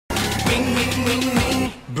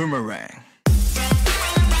Boomerang.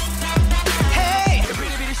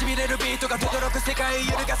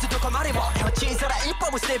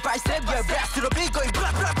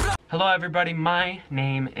 Hello everybody, my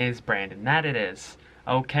name is Brandon, that it is,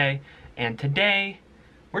 okay? And today,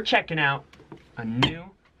 we're checking out a new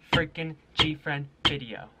freaking GFRIEND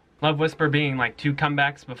video. Love Whisper being like 2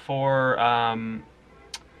 comebacks before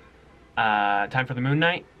Time for the Moon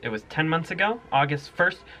Night. It was 10 months ago, August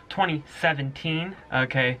 1st, 2017.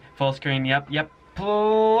 Okay, full screen, yep,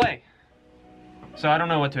 play! So I don't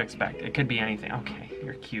know what to expect. It could be anything. Okay,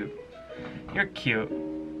 you're cute. You're cute.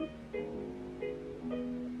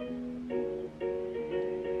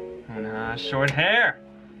 Short hair.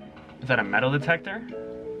 Is that a metal detector?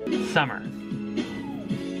 Summer.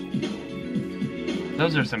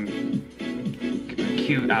 Those are some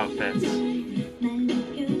cute outfits.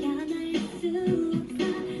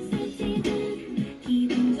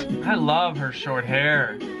 I love her short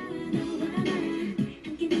hair.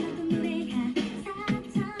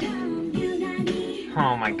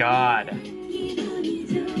 Oh my god.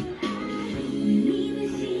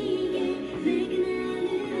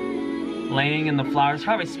 Laying in the flowers.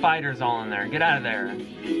 Probably spiders all in there. Get out of there.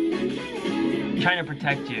 I'm trying to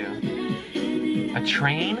protect you. A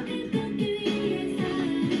train?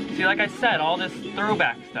 See, like I said, all this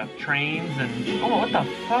throwback stuff. Trains and... Oh, what the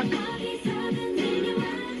fuck?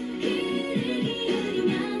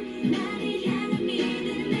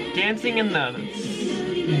 Dancing in the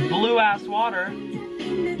blue-ass water.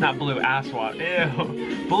 Not blue-ass water.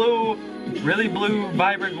 Ew. Blue, really blue,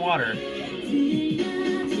 vibrant water.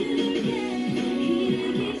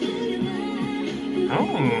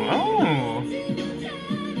 Oh.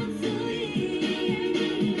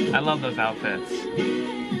 I love those outfits.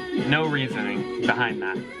 No reasoning behind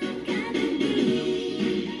that.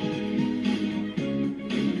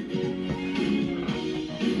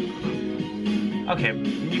 Okay,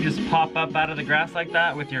 you just pop up out of the grass like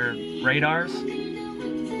that with your radars?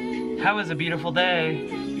 How is a beautiful day?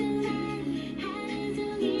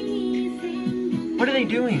 What are they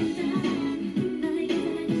doing?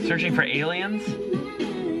 Searching for aliens?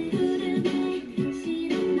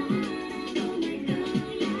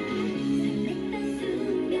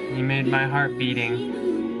 You made my heart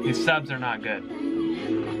beating. These subs are not good.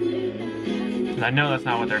 I know that's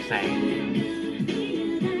not what they're saying.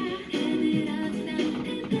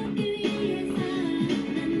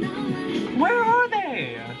 Where are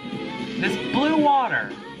they? This blue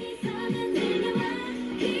water.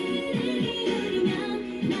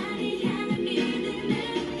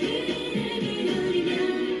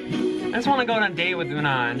 I just want to go on a date with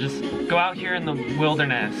Una and just go out here in the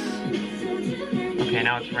wilderness. Okay,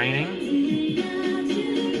 now it's raining.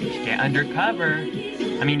 Just get under cover.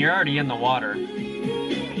 I mean, you're already in the water.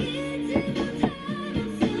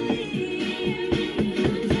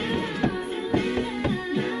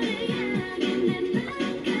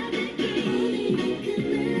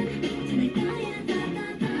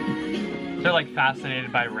 They're like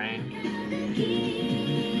fascinated by rain.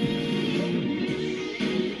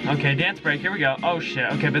 Okay, dance break, here we go. Oh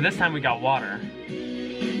shit, okay, but this time we got water.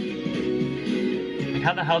 Like,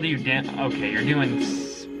 how the hell do you dance? Okay, you're doing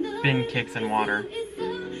spin kicks in water.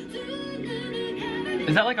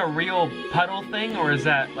 Is that like a real puddle thing, or is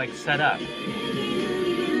that like set up?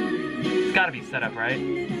 It's gotta be set up, right?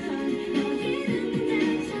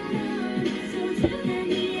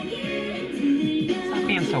 Stop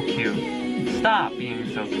being so cute. Stop being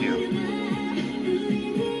so cute.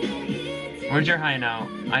 Where's your high note?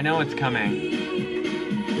 I know it's coming.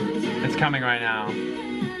 It's coming right now.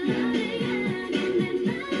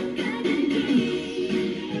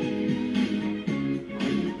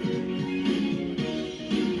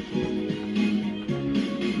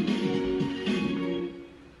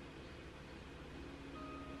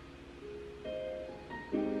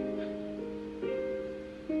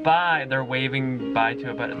 Bye. They're waving bye to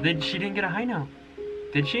it, but she didn't get a high note.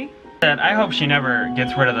 Did she? I hope she never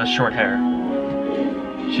gets rid of the short hair.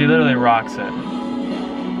 She literally rocks it.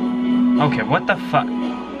 Okay, what the fuck?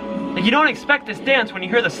 Like, you don't expect this dance when you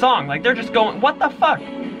hear the song. Like, they're just going, what the fuck?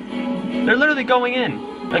 They're literally going in.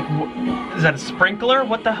 Like, is that a sprinkler?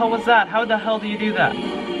 What the hell was that? How the hell do you do that?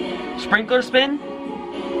 Sprinkler spin?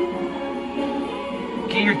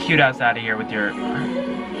 Get your cute ass out of here with your...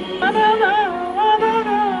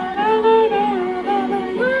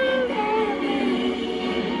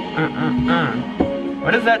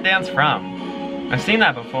 What is that dance from? I've seen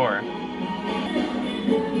that before.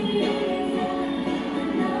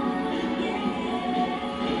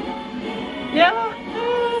 Yeah.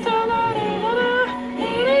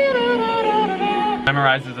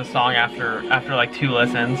 memorizes the song after like 2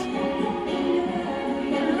 listens.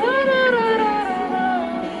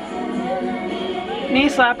 Knee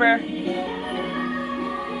slapper.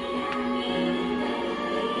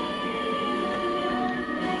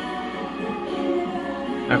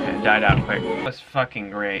 Okay, died out quick. It was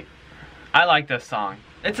fucking great. I like this song.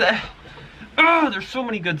 It's a... Oh, there's so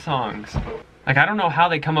many good songs. Like, I don't know how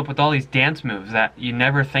they come up with all these dance moves that you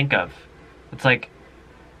never think of. It's like,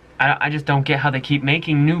 I just don't get how they keep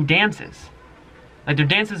making new dances. Like, their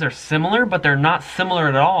dances are similar, but they're not similar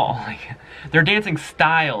at all. Like, their dancing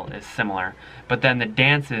style is similar, but then the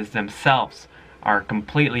dances themselves are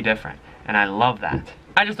completely different. And I love that.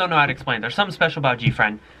 I just don't know how to explain it. There's something special about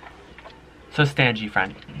GFRIEND. So stan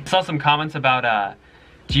GFRIEND. I saw some comments about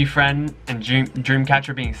GFRIEND and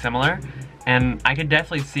Dreamcatcher being similar, and I could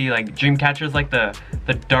definitely see like Dreamcatcher is like the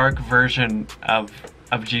dark version of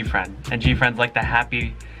GFRIEND, and GFRIEND's like the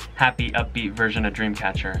happy upbeat version of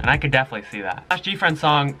Dreamcatcher, and I could definitely see that. Last GFRIEND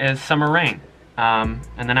song is Summer Rain, and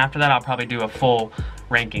then after that I'll probably do a full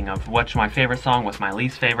ranking of what's my favorite song, what's my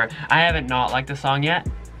least favorite. I haven't not liked the song yet.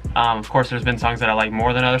 Of course there's been songs that I like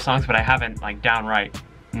more than other songs, but I haven't like downright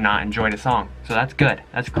not enjoyed a song, so that's good.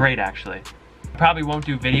 That's great actually. Probably won't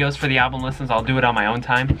do videos for the album listens. I'll do it on my own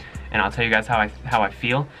time, and I'll tell you guys how I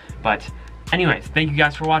feel. But anyways, thank you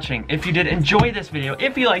guys for watching. If you did enjoy this video,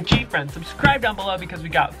 if you like GFRIEND, subscribe down below because we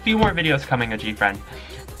got a few more videos coming of GFRIEND.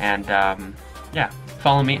 And yeah,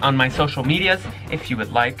 follow me on my social medias if you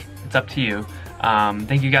would like. It's up to you.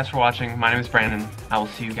 Thank you guys for watching. My name is Brandon. I will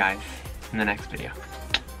see you guys in the next video.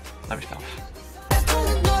 Love yourself.